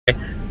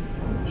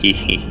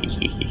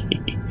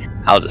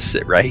I'll just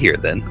sit right here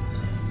then.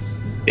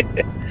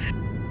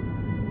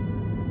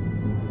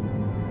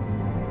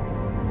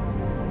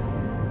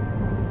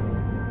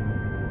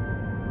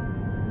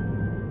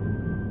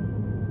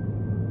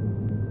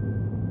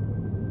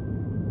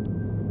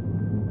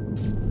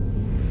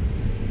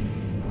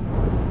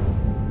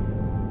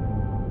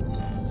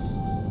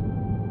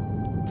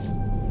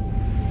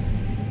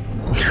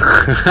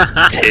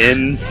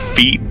 "10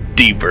 feet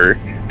deeper."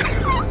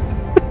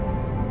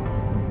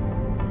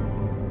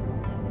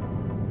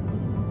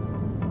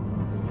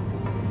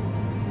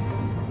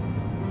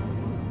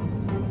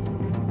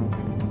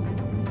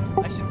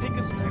 I should pick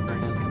a sniper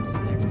and just come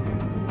sit next to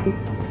you.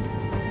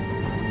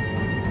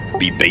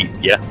 Be bait,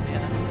 yeah.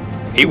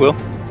 He will.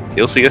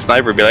 He'll see a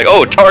sniper and be like,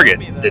 "Oh, target!"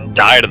 Then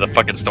die to the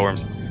fucking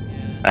storms.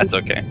 That's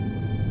okay.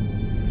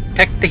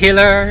 Protect the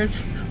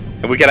healers!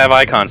 And we could have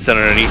icons sit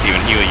underneath you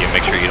and heal you,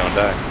 make sure you don't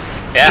die.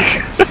 Yeah.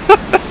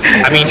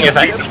 I mean, if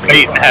I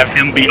bait and have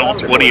him beat all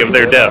 20 of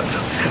their deaths.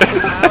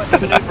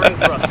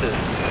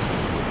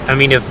 I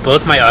mean, if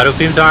both my auto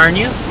beams are on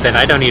you, then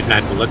I don't even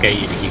have to look at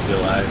you to keep you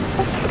alive.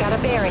 Got a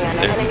bearing on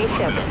an enemy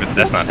ship.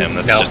 That's not him.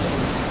 That's No.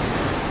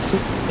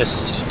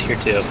 just. Tier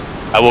 2.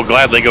 I will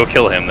gladly go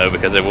kill him though,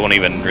 because it won't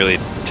even really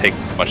take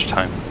much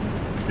time.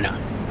 No.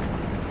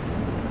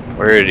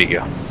 Where did he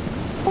go?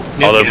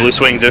 Although Blue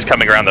Swings is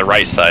coming around the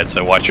right side,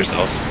 so watch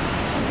yourselves.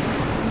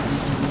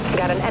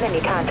 Got an enemy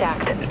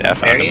contact. Yeah, I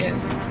found There he him.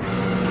 is.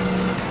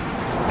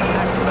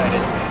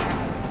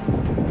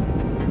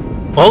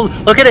 Oh,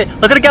 look at it!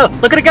 Look at it go!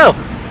 Look at it go!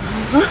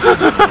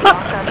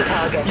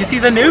 You see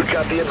the nuke?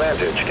 Got the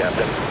advantage,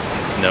 Captain.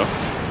 No.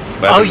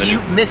 Oh, you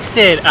missed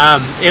it!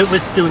 It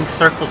was doing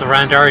circles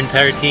around our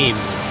entire team.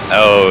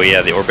 Oh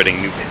yeah, the orbiting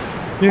nuke.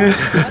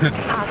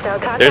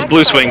 There's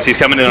Blue Swings. He's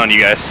coming in on you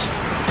guys.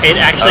 It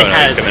actually He's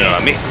has coming in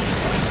on me.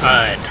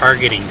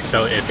 targeting,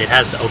 so if it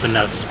has open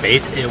enough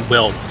space, it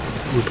will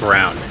loop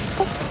around.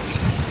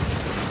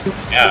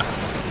 Yeah.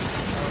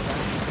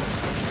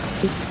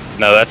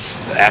 No, that's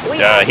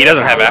he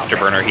doesn't have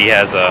afterburner. He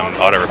has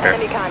auto repair.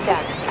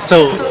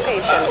 So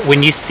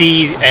when you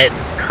see it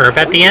curve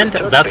at the end,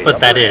 that's what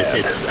that is.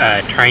 It's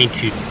trying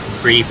to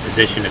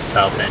reposition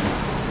itself and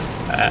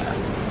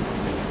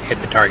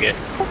hit the target.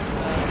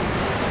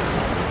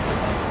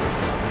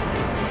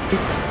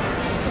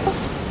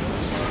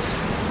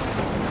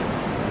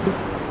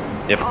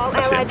 Yep, All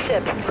that's allied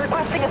him. ships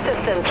requesting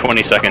assistance.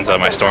 20 seconds on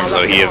my storm,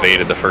 so he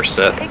evaded the first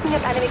set. Picking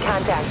up enemy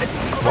contact.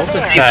 What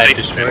was There. that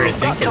destroyer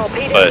thinking?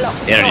 But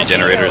energy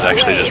generator is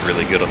actually just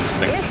really good on this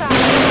thing.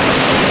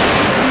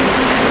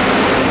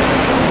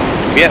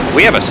 Yeah,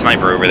 we have a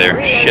sniper over there.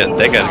 Shit,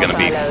 that guy's gonna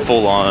be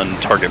full on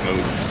target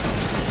move.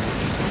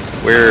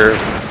 Where's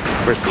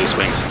Blue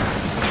Swings?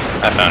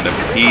 I found him.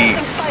 The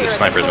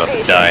sniper's about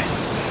to die.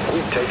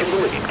 We've taken the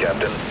lead,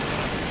 Captain.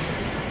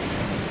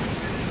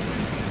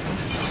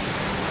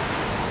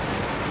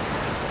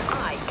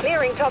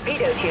 Clearing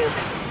torpedo tube.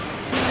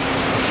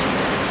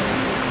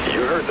 You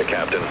heard the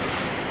Captain.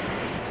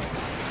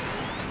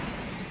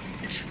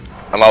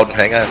 I'm out in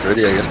hangar and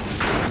ready again.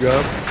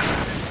 Yeah.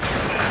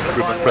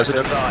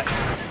 President.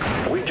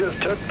 We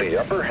just took the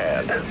upper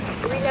hand.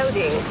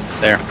 Reloading.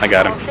 There, I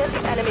got him. All ships,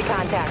 enemy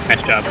contact.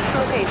 Nice job. This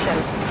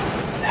location.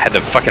 Had to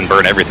fucking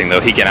burn everything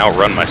though. He can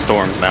outrun my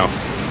storms now.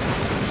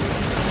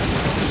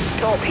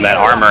 Torpedo. That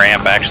armor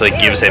amp actually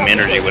gives him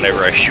energy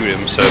whenever I shoot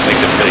him, so it makes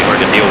it really hard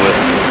to deal with.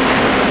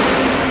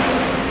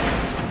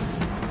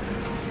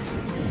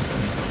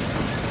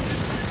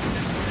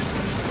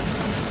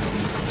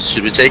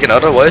 Should we take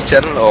another voice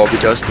channel or we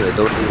just don't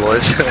need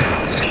voice?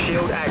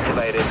 Shield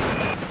activated.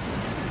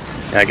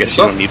 Yeah, I guess you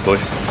don't need voice.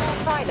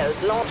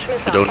 Silos, launch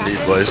missile We don't need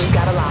captain. voice. We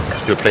got a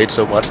lock. We played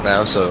so much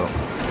now, so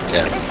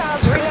yeah.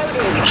 Missiles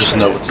reloading. You just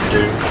know what to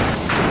do.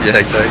 Yeah,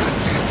 exactly.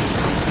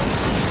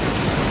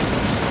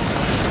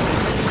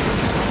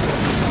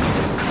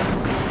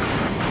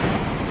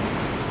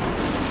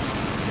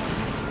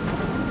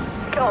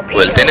 Torpedo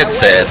Well, then it's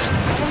sad.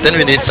 Then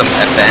we need some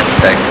advanced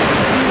tactics.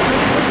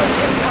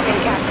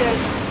 Incoming, Captain.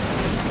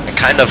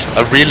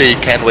 I really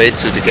can't wait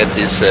to get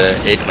this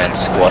 8-man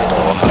squad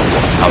or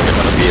how they're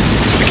gonna be,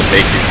 so we can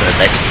make this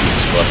next team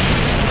squad.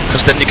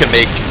 Because then you can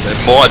make a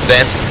more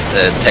advanced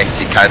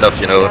tactic, kind of,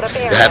 you know,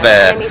 you have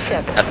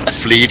a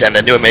fleet and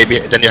then you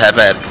have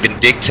a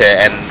Vindicta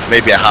and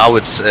maybe a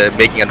Howitz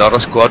making another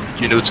squad,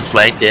 you know, to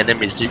flank the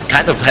enemies. You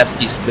kind of have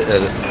these, you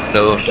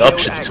know, the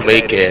options to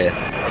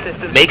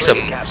make some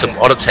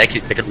other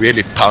tactics that can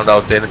really pound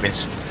out the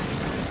enemies.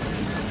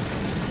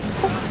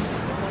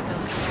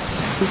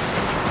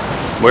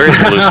 Where is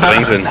Blue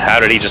Swings and how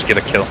did he just get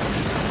a kill?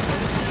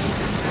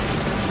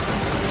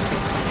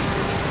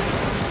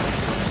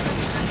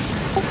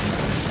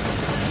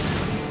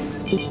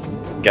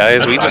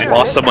 Guys, we just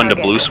lost someone to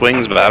Blue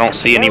Swings, but I don't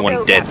see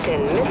anyone dead.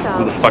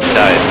 Who the fuck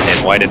died,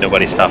 and why did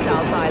nobody stop the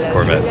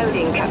Corvette?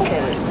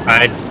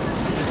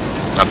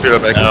 I'll be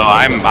right back. No,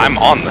 I'm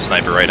on the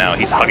sniper right now.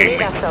 He's hugging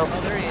me.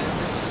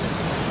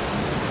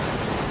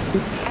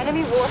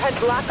 Enemy warheads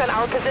locked on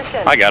our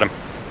position. I got him.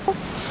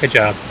 Good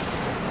job.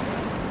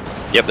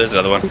 Yep, there's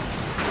another one.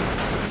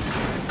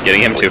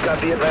 Getting him too. We've got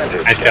the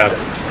advantage, Nice job.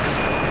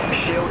 Captain.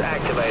 Shield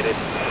activated.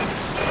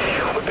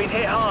 We've been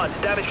hit hard.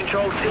 Damage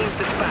control teams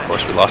dispatched. Of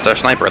course, we lost our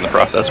sniper in the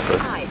process, but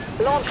Aye.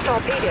 Launch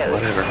torpedoes.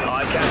 whatever.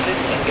 Aye, Captain.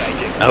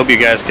 Engaging. I hope you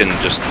guys can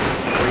just...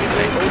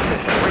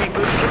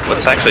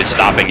 What's actually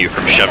stopping you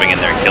from shoving in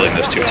there and killing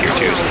those two tier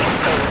 2s?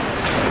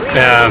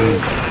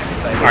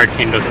 Our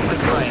team doesn't.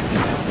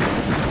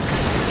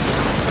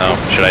 Oh,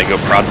 should I go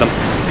prod them?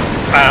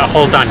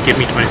 Hold on, give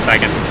me 20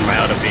 seconds for my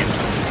auto beams.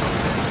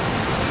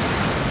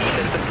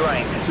 System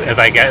drained. So if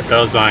I get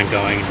those on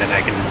going, then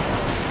I can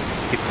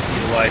keep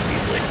you alive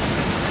easily.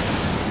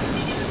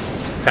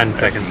 10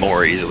 seconds.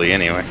 More easily,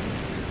 anyway.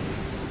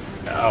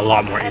 A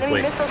lot more Enemy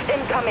easily. missiles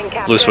incoming,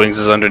 Captain. Blue Swings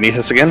is underneath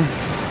us again.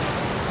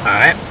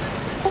 Alright.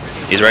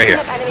 He's right here.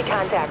 Enemy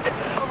contact.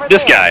 Over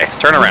This there. guy!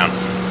 Turn around.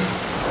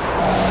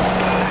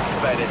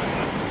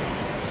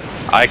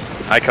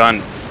 Activated.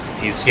 Icon,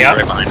 he's Yeah.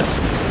 right behind us.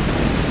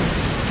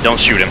 Don't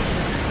shoot him.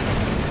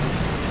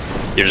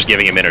 You're just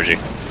giving him energy.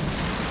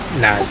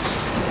 Nah,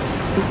 it's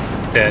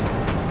dead.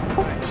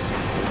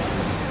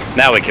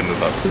 Now we can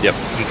move up. Yep.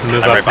 You can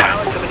move I'm up right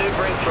behind. now. To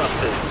maneuvering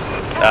thrusters.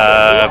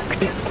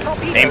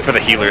 Torpedoes Aim for the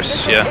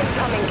healers, yeah.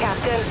 incoming,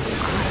 Captain.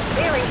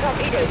 Clearing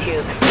torpedo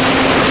tube.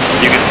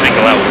 You can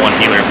single out one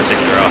healer in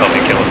particular. I'll help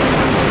you kill him.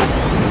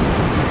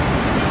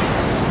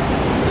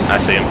 I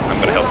see him. I'm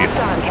gonna help you.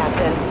 Locked on,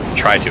 Captain.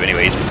 Try to,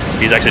 anyways.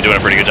 He's actually doing a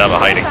pretty good job of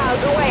hiding.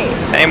 Missiles away.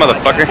 Hey,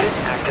 motherfucker.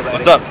 Activated.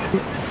 What's up?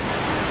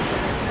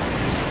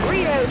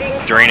 Reloading.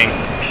 Draining.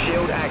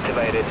 Shield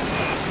activated.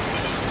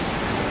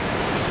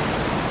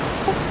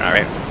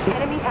 Alright.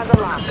 Enemy has a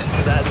lock.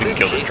 That's We can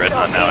kill this ship.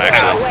 Dreadnought now, Torpedo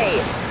actually.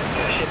 away.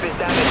 Ship is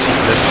damaged.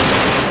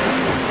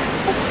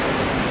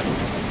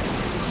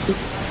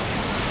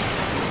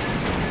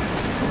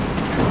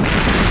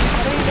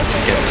 Enemy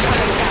missiles Yes.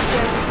 incoming,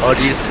 Captain. All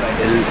these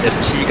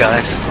LFT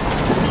guys.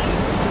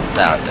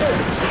 Down there.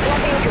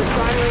 Swapping to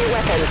primary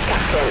weapons,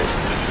 Captain.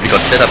 We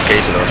got set up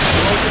case loss.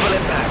 Multiple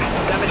impacts.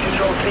 Damage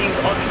control teams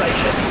on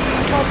station.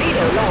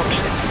 Torpedo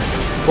launched.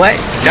 What?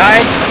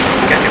 Died?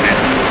 Gotcha,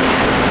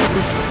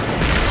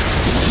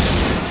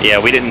 Yeah,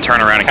 we didn't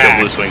turn around and kill Ah.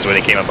 Blue Swings when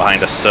he came up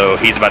behind us, so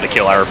he's about to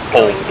kill our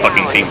whole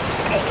fucking team.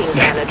 Taking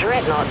down a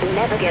Dreadnought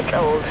never gets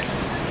old.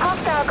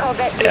 Hostile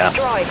corvette Yeah,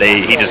 destroyed.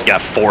 he Captain. just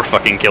got 4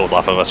 fucking kills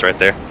off of us right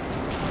there.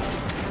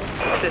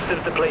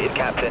 Systems depleted,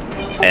 Captain.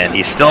 And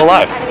he's still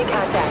alive. Enemy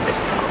contact.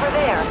 Over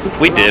there.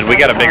 We did, we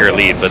got a bigger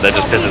lead, but that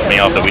just pisses me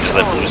off that we just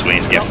let Blue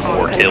Swings get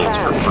 4 kills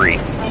for free.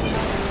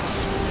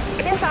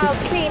 Missiles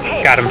clean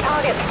hit. Got him.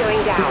 Targets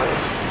going down.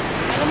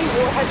 Enemy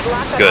warheads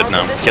locked on Good, our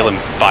no. position. Kill him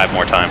 5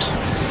 more times.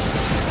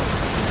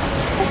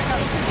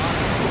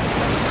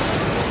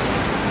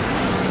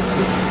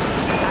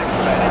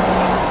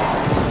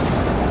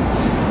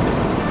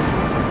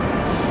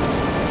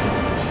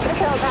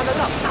 Missiles have a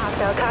lock.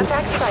 Hostile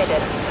contact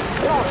sighted.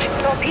 Launch.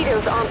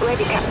 Torpedoes aren't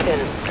ready, Captain.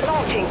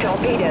 Launching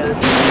torpedoes.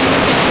 No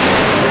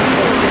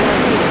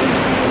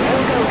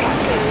go,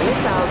 Captain.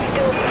 Missiles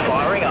still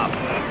Firing up.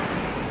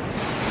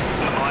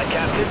 Aye,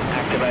 Captain.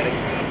 Activating.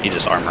 He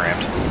just armor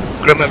ramped.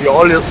 Remember, you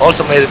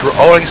also made it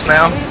orange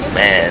now?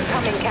 Man,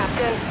 coming,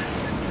 Captain.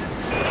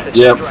 System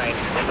Yep. drained.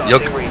 you're,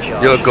 Starting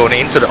recharge. you're going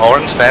into the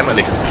orange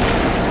family.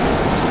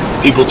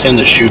 People tend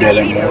to shoot at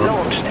it Torpedo more.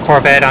 launched.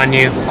 Corvette on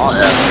you. Oh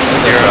yeah,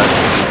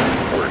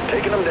 that's We're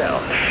taking them down.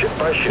 Ship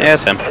by ship. Yeah,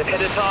 it's him. They've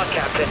hit us hard,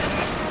 Captain.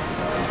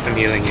 I'm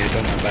healing you,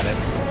 don't worry about it.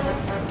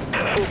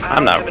 Full power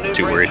I'm not to maneuvering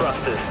too worried.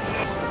 thrusters.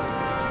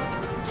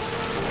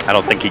 I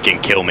don't think he can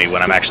kill me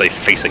when I'm actually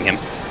facing him.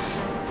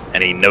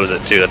 And he knows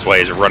it too, that's why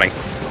he's running.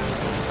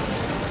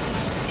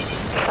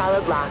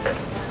 Solid lock.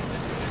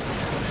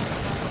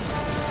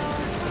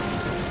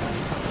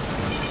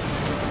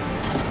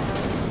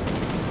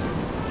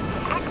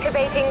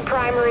 Activating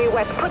primary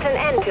weapon. Put an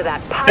end to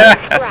that pile of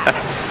scrap.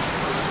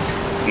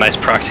 Nice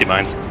proxy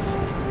mines.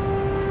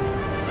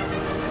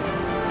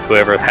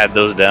 Whoever had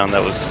those down,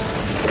 that was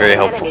very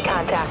helpful. Enemy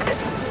contact.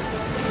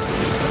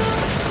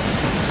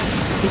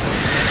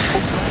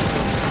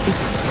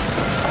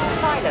 All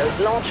silos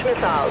launch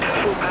missiles.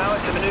 Full power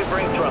to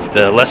maneuvering thrusters.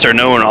 The lesser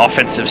known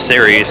offensive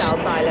series. Missile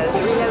silos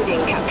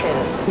reloading,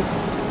 Captain.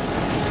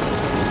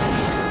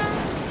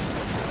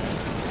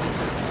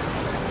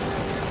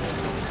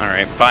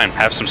 Alright, fine.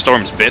 Have some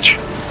storms, bitch.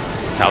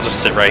 I'll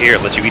just sit right here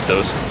and let you eat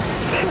those.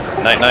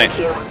 Night, night. Thank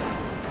you.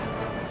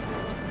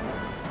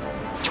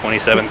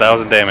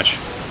 27,000 damage.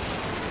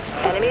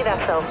 Enemy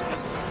vessel.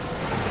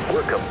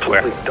 We're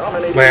completely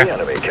dominating Where? the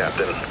enemy,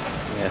 Captain.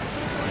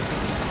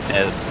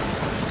 Yeah,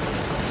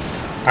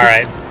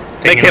 Alright.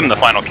 make him the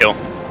final kill.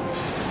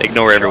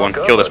 Ignore everyone.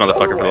 Kill this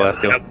motherfucker for the last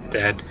kill. Yep,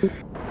 dead.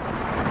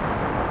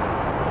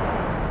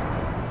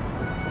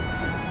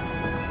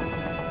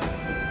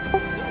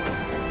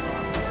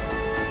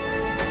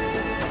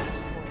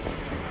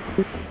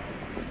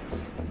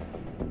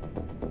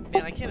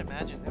 Man, I can't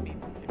imagine. I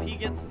mean, if he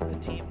gets a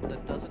team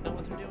that doesn't know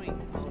what they're doing,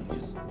 well, he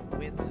just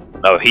wins it.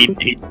 Oh,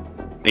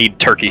 he'd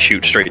turkey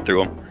shoot straight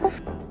through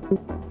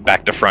them.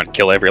 Back to front,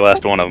 kill every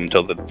last one of them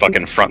until the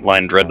fucking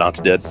frontline Dreadnought's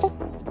dead.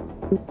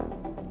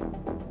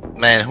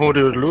 Man, who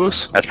did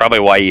lose? That's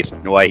probably why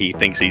he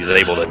thinks he's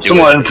able to do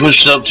Someone it.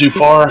 pushed up too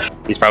far.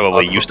 He's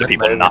probably used to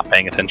people not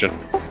paying attention.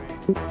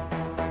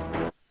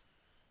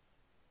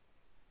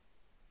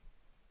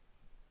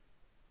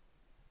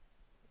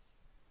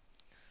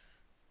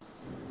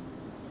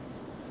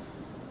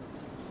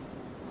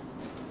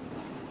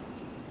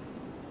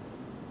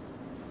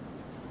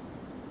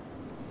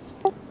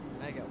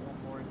 I got one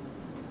more.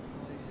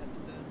 I'll head to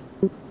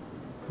bed.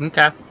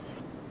 Okay.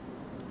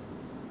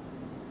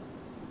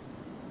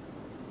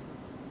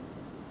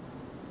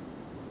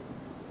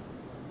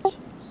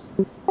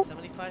 Jeez.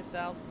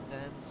 75,000,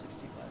 then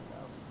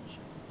 65,000.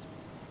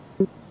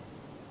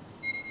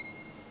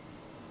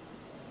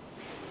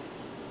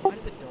 Why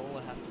did the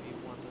Dola have to be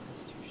one that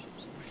has 2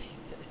 ships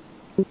underneath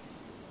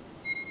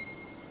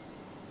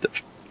it?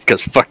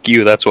 Because fuck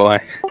you, that's why.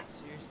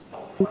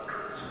 Seriously?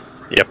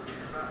 Yep.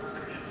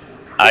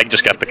 I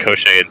just got the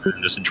Koshe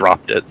and just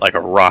dropped it like a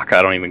rock.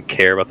 I don't even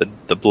care about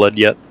the blood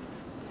yet.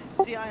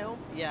 See,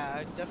 yeah,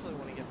 I definitely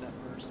want to get that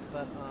first,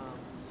 but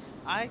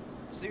I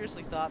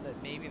seriously thought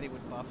that maybe they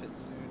would buff it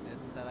soon and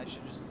that I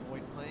should just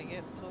avoid playing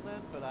it until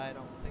then, but I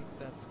don't think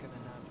that's gonna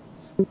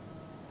happen.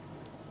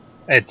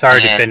 It's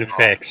already been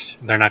fixed.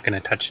 They're not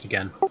going to touch it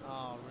again.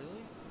 Oh,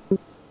 really?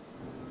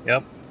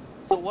 Yep.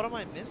 So what am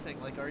I missing?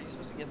 Like, are you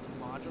supposed to get some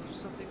modules or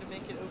something to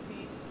make it OP?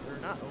 Or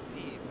not OP,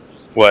 but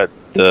just... What,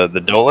 the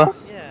Dola?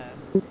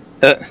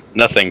 Yeah.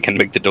 Nothing can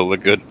make the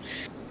Dola good.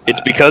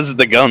 It's because of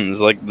the guns,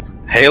 like,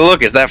 hey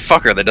look, it's that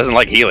fucker that doesn't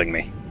like healing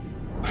me.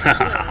 Wait,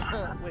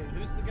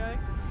 who's the guy?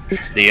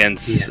 The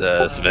Ents,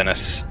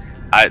 Svenus.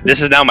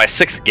 This is now my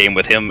 6th game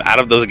with him. Out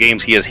of those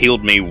games, he has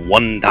healed me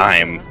 1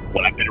 time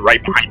when I've been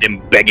right behind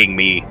him begging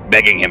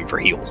him for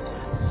heals.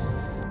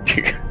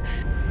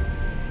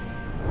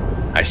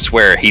 I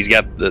swear, he's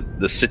got the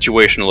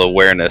situational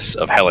awareness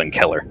of Helen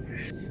Keller.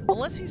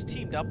 Unless he's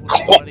teamed up with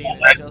somebody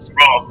and it's just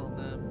focused on them.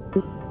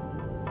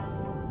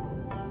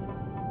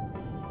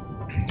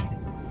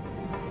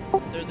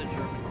 They're the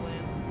German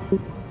clan.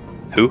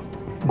 Who?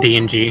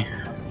 D&G.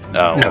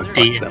 No, No, fuck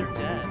D. them.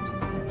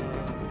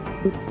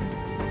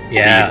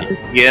 Yeah.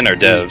 DN or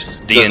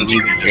devs. DNG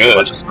is just a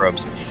bunch of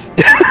scrubs.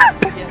 Yeah,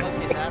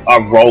 okay, that's... I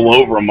roll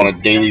over them on a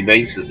daily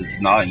basis. It's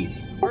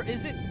nice. Or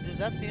is it... Does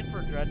that stand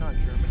for Dreadnought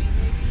Germany,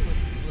 maybe? Like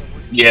people that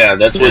work... Yeah,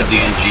 that's what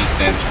DNG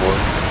stands for.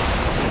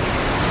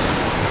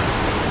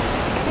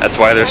 That's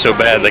why they're so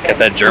bad. They got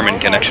that German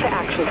connection.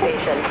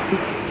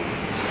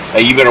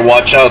 Hey, you better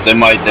watch out. They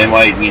might,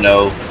 you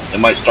know, they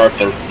might start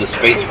the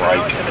space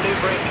strike.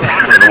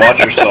 Better watch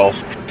yourself.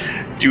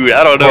 Dude,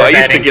 I don't know. I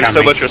used to give so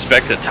incoming. much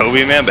respect to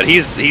Toby, man, but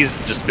he's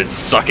just been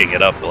sucking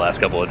it up the last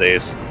couple of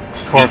days.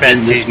 Corvette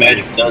He's in this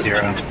match with us Zero.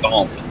 getting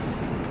stomped.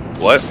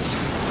 What?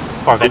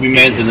 Corvette Toby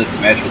Man's in this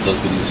match with us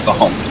getting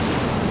stomped.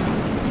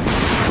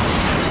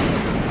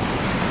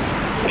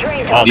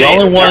 Oh, The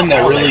only one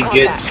that really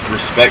gets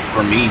respect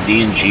from me,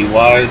 D&G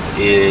wise,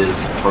 is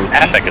Protein.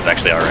 Affec is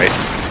actually alright.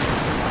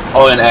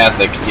 Oh, and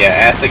Athic.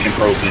 Yeah, Athic and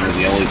Protein are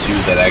the only 2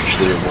 that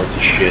actually are worth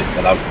the shit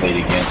that I've played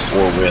against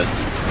or with.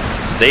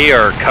 They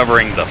are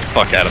covering the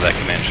fuck out of that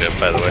command ship,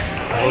 by the way.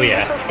 Oh,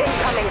 yeah.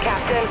 Incoming,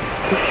 Captain.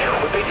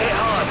 We've been hit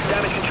hard.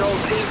 Damage control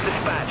teams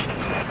dispatched.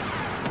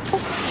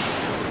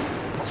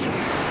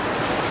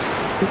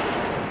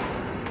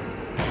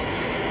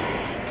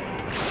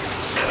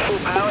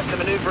 Full power to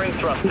maneuvering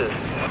thrusters.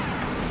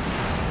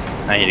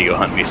 I need to go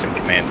hunt me some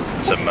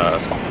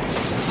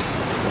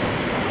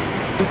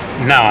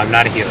No, I'm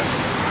not a healer.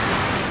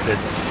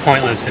 It's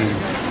pointless and...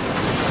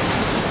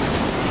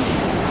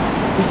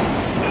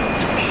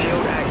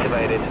 Shield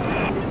activated.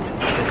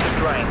 System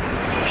drained.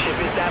 Ship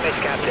is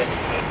damaged, Captain.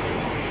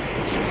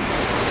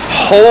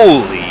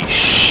 Holy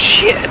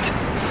shit!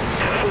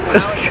 Full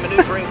power to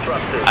maneuvering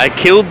thrusters. I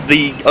killed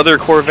the other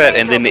Corvette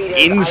and then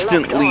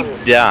instantly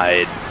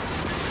died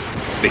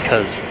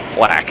because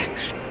flak.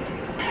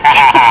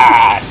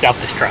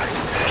 Self-destruct.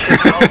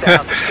 Hold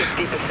down to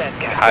 50%,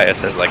 Captain. Caius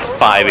has like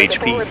 5 HP.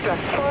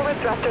 Forward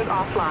thrusters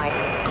offline.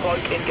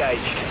 Cloak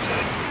engaged.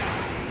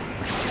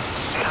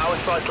 Power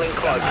cycling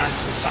cloak.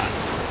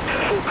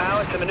 Full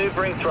power to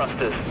maneuvering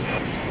thrusters.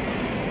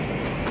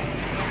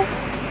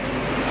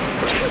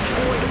 Ships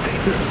falling to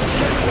pieces.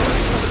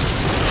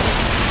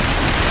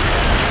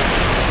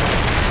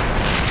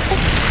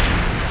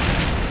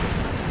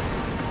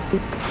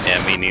 Yeah,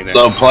 me neither.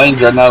 So playing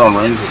Dreadnought on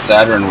Rings of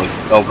Saturn with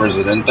El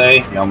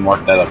Presidente, y'all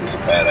mark that up as a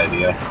bad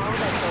idea.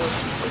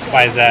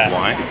 Why is that?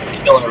 Why?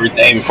 Kill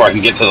everything before I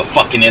can get to the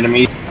fucking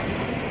enemy.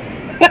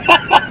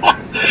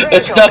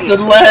 There's nothing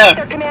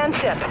left! Command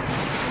ship.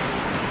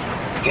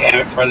 Damn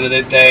it,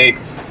 Presidente.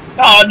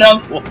 Oh,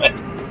 another one!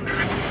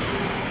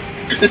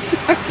 This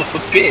son of a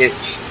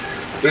bitch.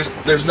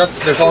 There's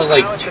nothing, there's only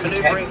like 2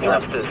 tanks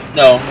left.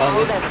 No,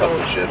 there's a couple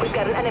of ships. We've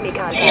got an enemy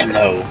contact. Damn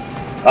no.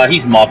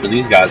 He's mopping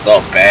these guys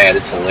up bad,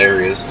 it's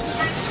hilarious.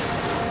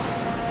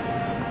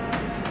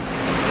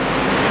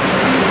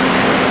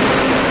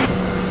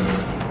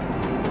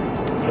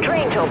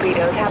 Train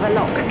torpedoes have a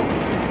lock.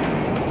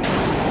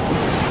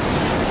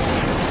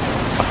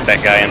 Fuck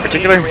that guy in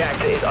particular. The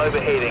reactor is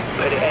overheating.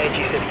 Put the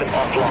energy system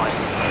offline.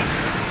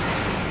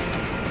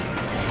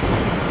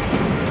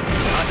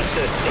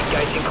 Understood.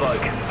 Engaging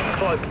cloak.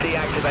 Cloak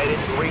deactivated.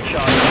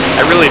 Recharge.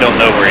 I really don't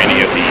know where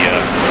any of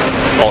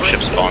the assault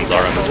ship spawns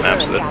are on this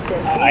map, so that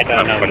I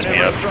don't know. fucks me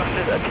up.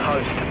 Thrusters are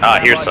toast. Ah,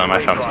 here's some. I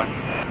found some.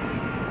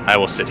 I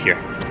will sit here.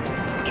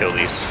 Kill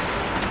these.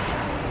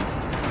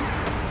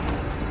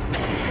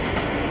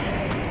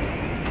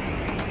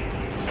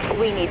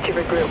 We need to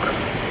regroup.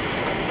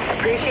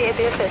 Appreciate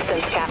the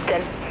assistance,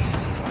 Captain.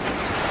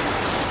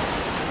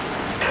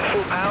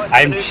 Full power to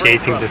I'm maneuvering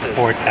chasing this thrusters.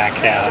 port back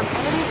down.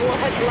 Enemy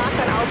warhead blast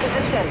on our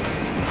position.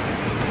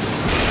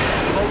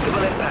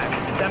 Multiple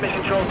impacts. Damage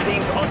control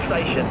teams on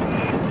station.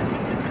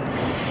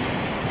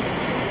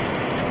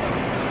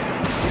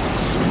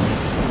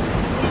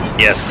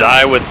 Yes,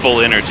 die with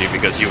full energy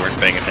because you weren't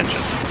paying attention.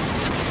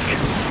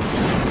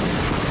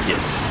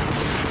 Yes.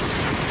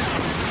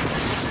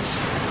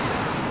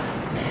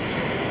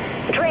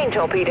 Train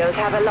torpedoes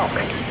have a lock.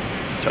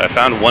 So I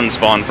found one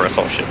spawn for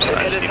assault ships, so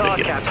I just need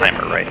to get the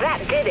timer right.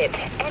 That did it.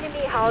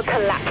 Enemy hull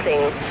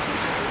collapsing.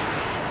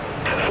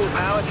 Full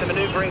power to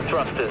maneuvering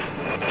thrusters.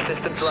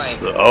 System drained.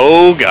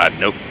 Oh god,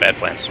 nope, bad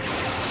plans.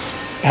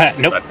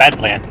 Nope, bad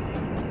plan.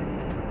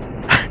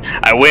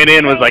 I went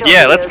in, was like,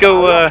 yeah, let's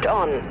go, Locked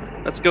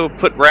on. let's go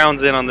put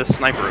rounds in on this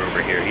sniper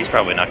over here. He's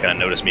probably not gonna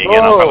notice me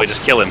again. I'll probably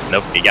just kill him.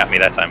 Nope, he got me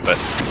that time. But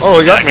Oh,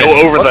 you got I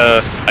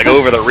me. go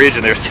over the ridge,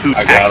 and there's two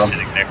I got tanks him.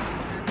 sitting there.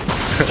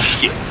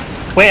 Shit.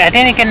 Wait, I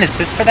didn't get an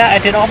assist for that?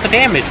 I did all the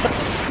damage. What the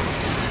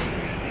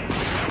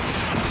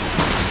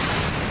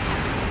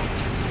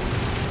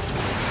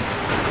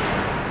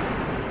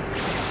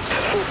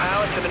Full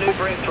power to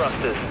maneuvering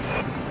thrusters.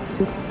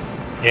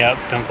 Yep,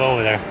 don't go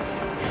over there.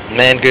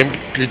 Man, Grim,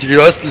 did you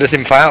just let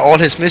him fire all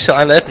his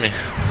missiles at me?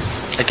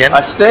 Again?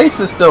 I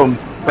stasis them,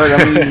 but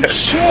I mean,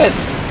 shit.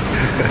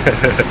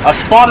 I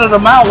spotted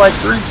them out like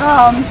 3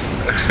 times.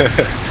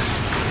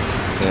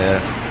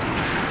 Yeah.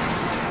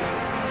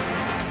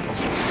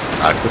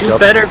 Ah, good Do job.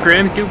 better,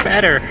 Grim, do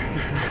better.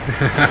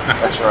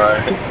 That's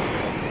right.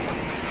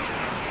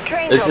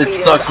 Train It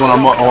torpedoes sucks when are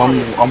I'm locked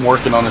on. I'm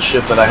working on a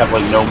ship that I have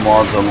like no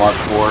mods unlocked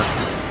for.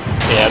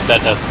 Yeah,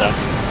 that does suck.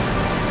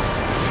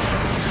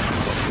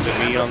 To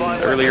me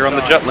earlier on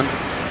the Jutland.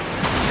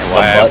 And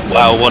Jutland.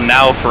 why I will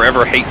now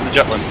forever hate the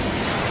Jutland.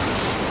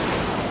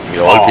 We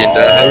all been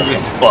there.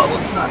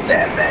 Butland's not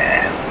that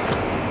bad.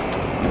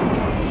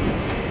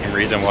 And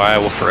reason why I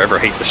will forever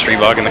hate the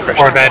Streebog and the Crush.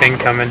 Corvette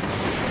incoming.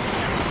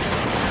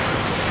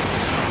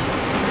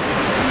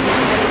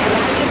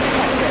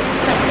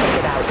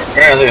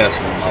 Yeah, I think that's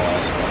my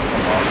last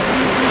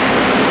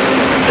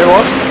It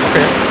was?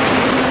 Okay. one.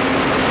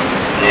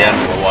 Yeah,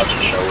 we'll watch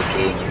a show or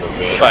two and then go to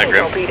bed. Bye, Train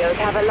Grim. torpedoes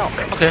have a lock.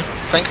 Okay,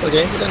 thanks for the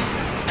game then.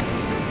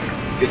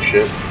 Good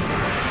shit.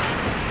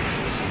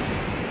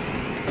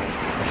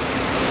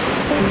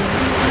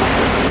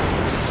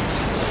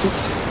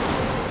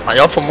 Are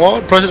you up for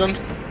more, President?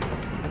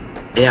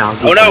 Yeah,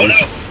 Oh no!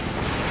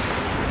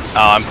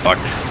 Oh, I'm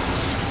fucked.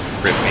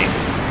 Rip me.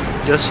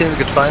 Just see if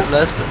we could find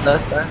last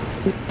time.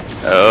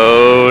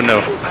 Oh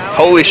no.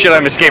 Holy shit,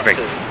 I'm escaping.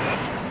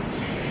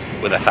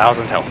 With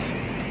 1,000 health.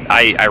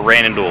 I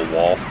ran into a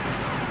wall.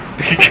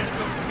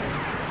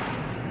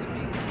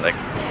 Like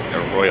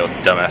a royal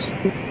dumbass.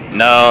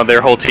 No,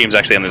 their whole team's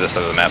actually on the other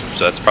side of the map,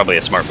 so that's probably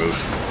a smart move.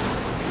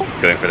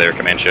 Going for their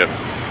command ship.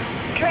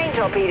 Train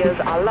torpedoes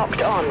are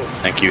locked on.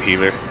 Thank you,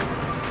 healer.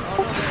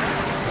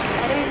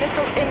 Enemy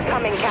missiles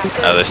incoming,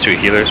 Captain. Oh, there's 2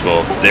 healers.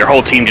 Well, their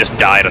whole team just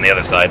died on the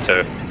other side,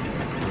 so...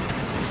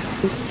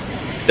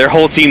 Their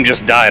whole team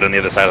just died on the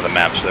other side of the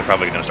map, so they're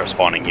probably going to start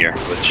spawning here,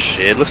 which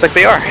it looks like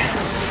they are.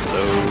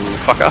 So,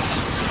 fuck us.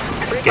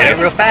 Get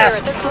it real fast.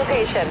 At this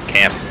location.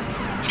 Can't.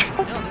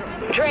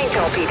 Train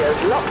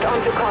torpedoes locked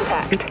onto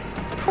contact.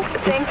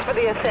 Thanks for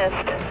the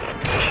assist.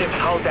 Ships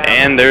hold down.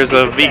 And there's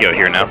a Vigo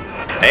here now.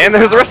 And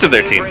there's the rest of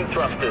their team. Maneuvering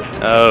thrusters.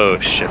 Oh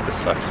shit, this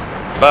sucks.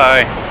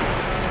 Bye.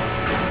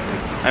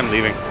 I'm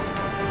leaving.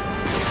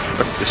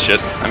 Fuck this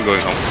shit. I'm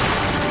going home.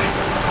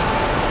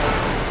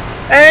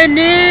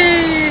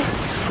 Annie!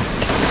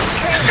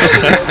 Train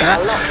torpedoes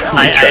are locked on.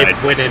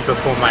 I went in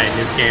before my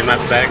new game up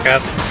back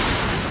up.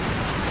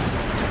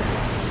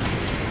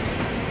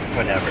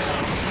 Whatever.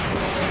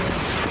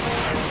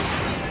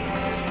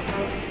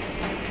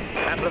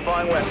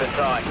 Amplifying weapon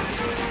type.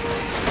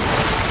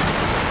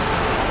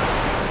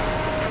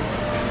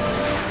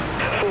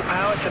 Full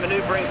power to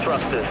maneuvering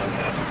thrusters.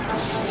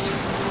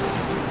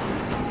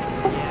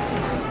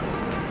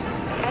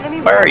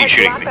 Enemy Why are you warhead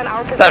shooting blast me? on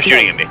our Stop position.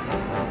 shooting at me.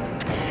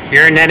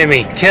 You're an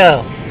enemy.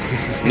 Kill.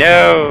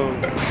 No.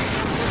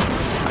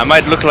 I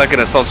might look like an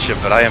assault ship,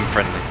 but I am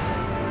friendly.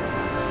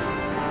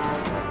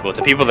 Well,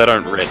 to people that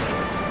aren't red.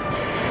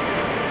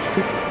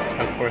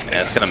 Of course.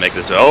 Yeah, it's gonna make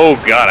this. Oh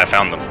god, I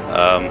found them.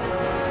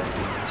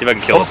 See if I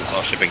can kill this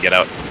assault ship and get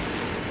out.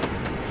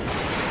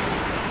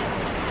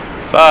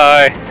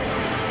 Bye.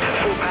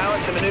 Full power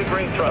to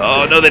maneuvering thrusters.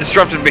 Oh no, they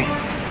disrupted me.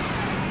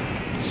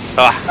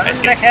 Ah, I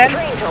escaped.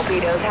 Train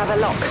torpedoes have a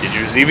lock. Did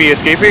you see me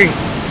escaping?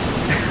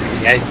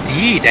 I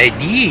did.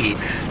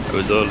 I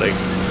was all like,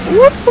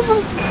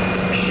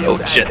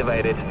 Shield oh, shit.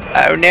 activated.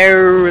 oh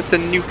no, it's a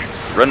nuke.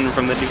 Run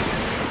from the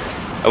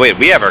nuke. Oh wait,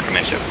 we have our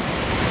command ship.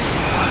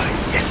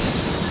 Yes.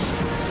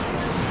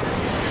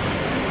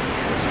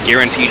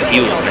 Guaranteed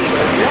heals next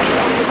time.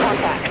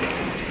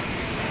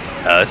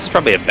 This is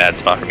probably a bad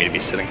spot for me to be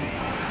sitting.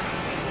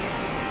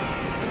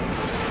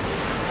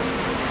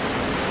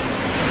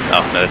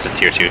 Oh, no, that's a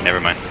tier 2. Never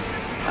mind.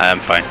 I'm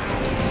fine.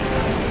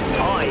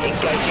 I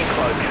engaging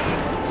cloak.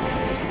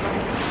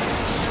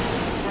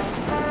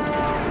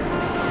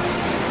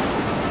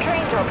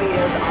 Train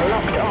torpedoes are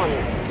locked on.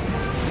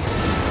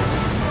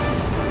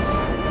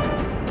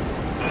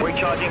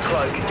 Recharging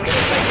cloak. It's gonna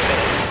take a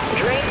minute.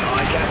 Drain.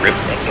 I can Rip.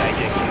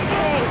 engaging.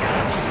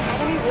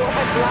 Enemy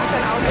warhead blast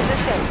on our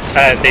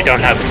position. They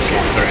don't have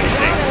storms or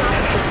anything.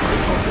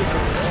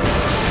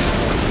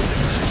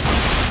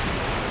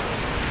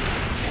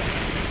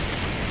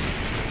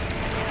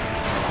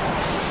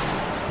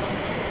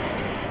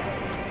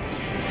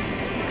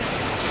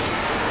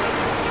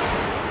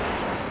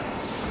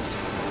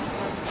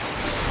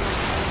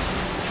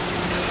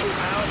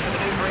 Power to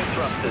maneuvering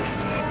thrusters.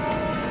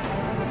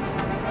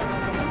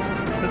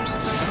 Oops.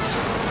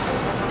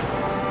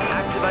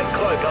 Activate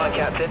cloak, aye,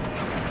 Captain.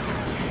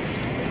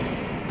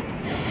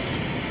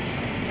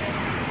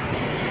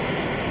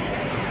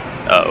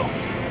 Uh-oh.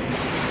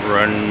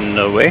 Run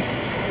away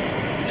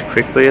as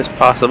quickly as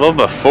possible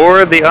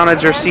before the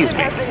Onager sees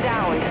me.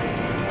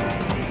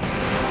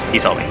 He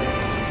saw me.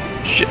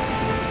 Shit.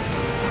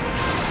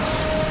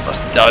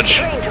 Must dodge.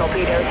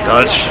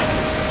 Dodge.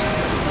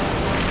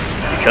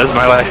 Because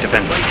my life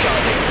depends on it.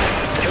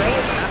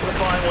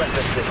 Amplifying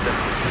weapon system.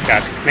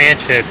 Got the command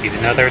ship,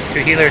 even though there's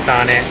 2 healers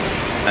on it.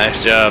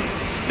 Nice job.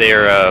 They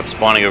are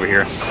spawning over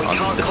here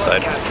on this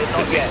side.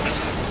 Not yet.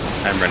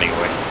 I'm running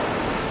away.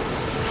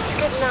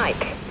 Good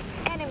night.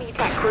 Enemy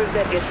attack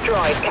cruiser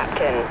destroyed,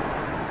 Captain.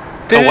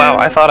 Oh wow,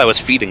 I thought I was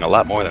feeding a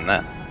lot more than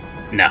that.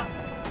 No.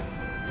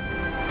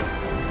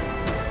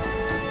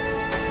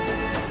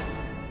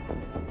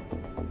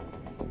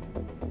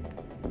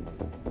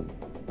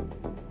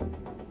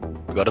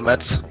 Got him,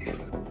 Mats.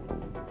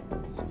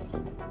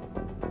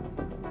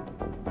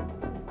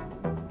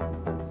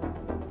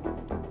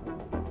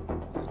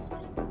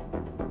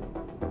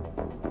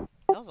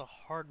 That was a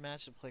hard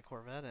match to play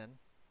Corvette in.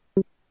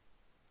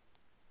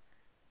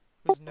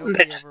 There's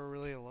nobody ever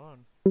really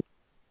alone.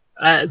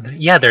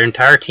 Yeah, their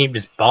entire team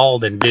just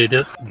balled and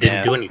didn't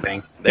do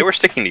anything. They were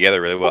sticking together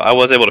really well. I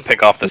was able to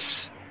pick off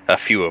a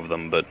few of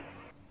them, but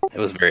it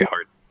was very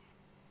hard.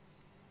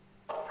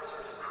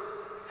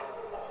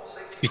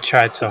 You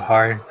tried so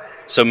hard.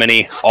 So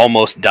many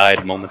almost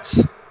died moments.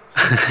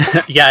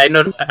 Yeah, I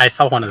know. I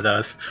saw one of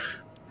those.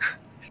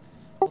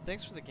 Well,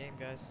 thanks for the game,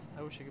 guys.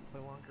 I wish I could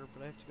play longer,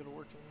 but I have to go to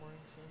work in the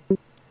morning, so...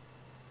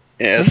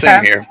 Yeah,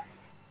 same here.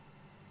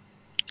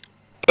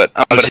 But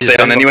I'm gonna stay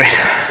on anyway.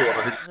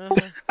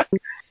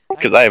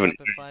 Because I haven't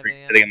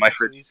been sitting in my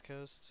fridge. East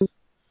Coast.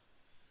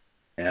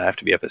 Yeah, I have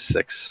to be up at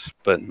 6.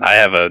 But I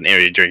have an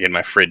energy drink in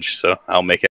my fridge, so I'll make it.